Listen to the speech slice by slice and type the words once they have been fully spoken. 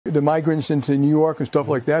the migrants into New York and stuff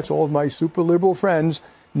like that. So all of my super liberal friends,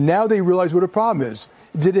 now they realize what a problem is.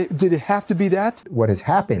 Did it have to be that? What has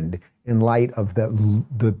happened in light of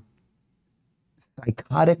the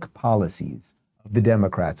psychotic policies of the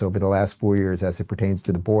Democrats over the last 4 years as it pertains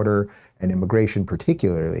to the border and immigration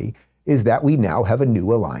particularly, is that we now have a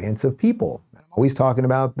new alliance of people. I'm always talking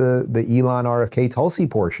about the Elon RFK Tulsi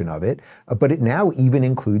portion of it, but it now even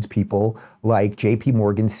includes people like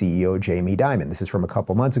JPMorgan CEO Jamie Dimon. This is from a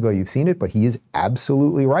couple months ago. You've seen it, but he is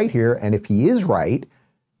absolutely right here. And if he is right,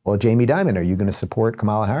 well, Jamie Dimon, are you going to support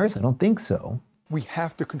Kamala Harris? I don't think so. We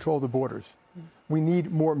have to control the borders. We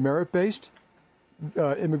need more merit-based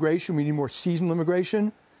immigration. We need more seasonal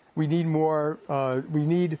immigration. We need more. We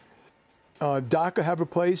need DACA have a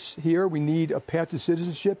place here. We need a path to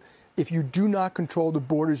citizenship. If you do not control the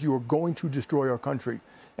borders, you are going to destroy our country.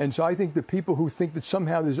 And so I think the people who think that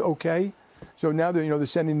somehow this is okay, so now they're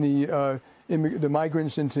sending the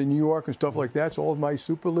migrants into New York and stuff like that. So all of my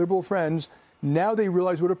super liberal friends, now they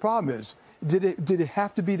realize what a problem is. Did it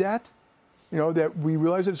have to be that? That we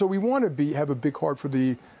realize it. So we want to have a big heart for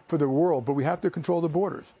the world, but we have to control the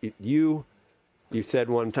borders. You said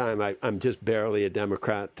one time, I'm just barely a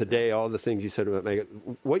Democrat. Today, all the things you said about MAGA,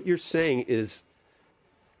 what you're saying is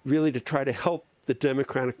really to try to help the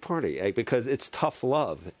Democratic Party, because it's tough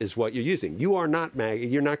love is what you're using. You are not MAGA.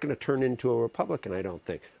 You're not going to turn into a Republican, I don't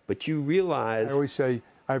think. But you realize... I always say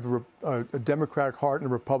I have a Democratic heart and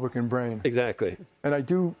a Republican brain. Exactly. And I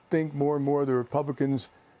do think more and more the Republicans,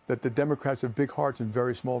 that the Democrats have big hearts and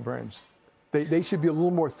very small brains. They should be a little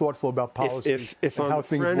more thoughtful about policy and how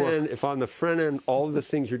things work. If on the front end, all of the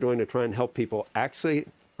things you're doing to try and help people actually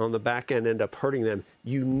on the back end end up hurting them,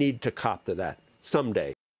 you need to cop to that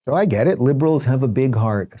someday. So I get it. Liberals have a big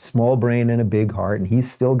heart, a small brain and a big heart, and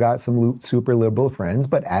he's still got some super liberal friends.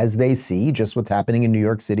 But as they see just what's happening in New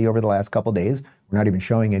York City over the last couple of days, we're not even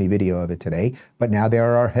showing any video of it today, but now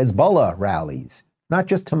there are Hezbollah rallies. Not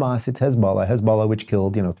just Hamas, it's Hezbollah. Hezbollah, which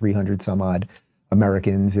killed, 300 some odd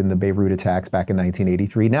Americans in the Beirut attacks back in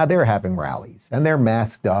 1983. Now they're having rallies and they're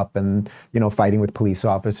masked up and, fighting with police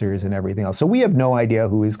officers and everything else. So we have no idea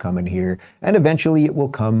who is coming here. And eventually it will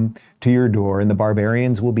come to your door and the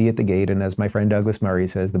barbarians will be at the gate. And as my friend Douglas Murray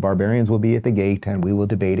says, the barbarians will be at the gate and we will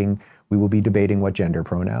be debating what gender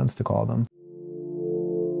pronouns to call them.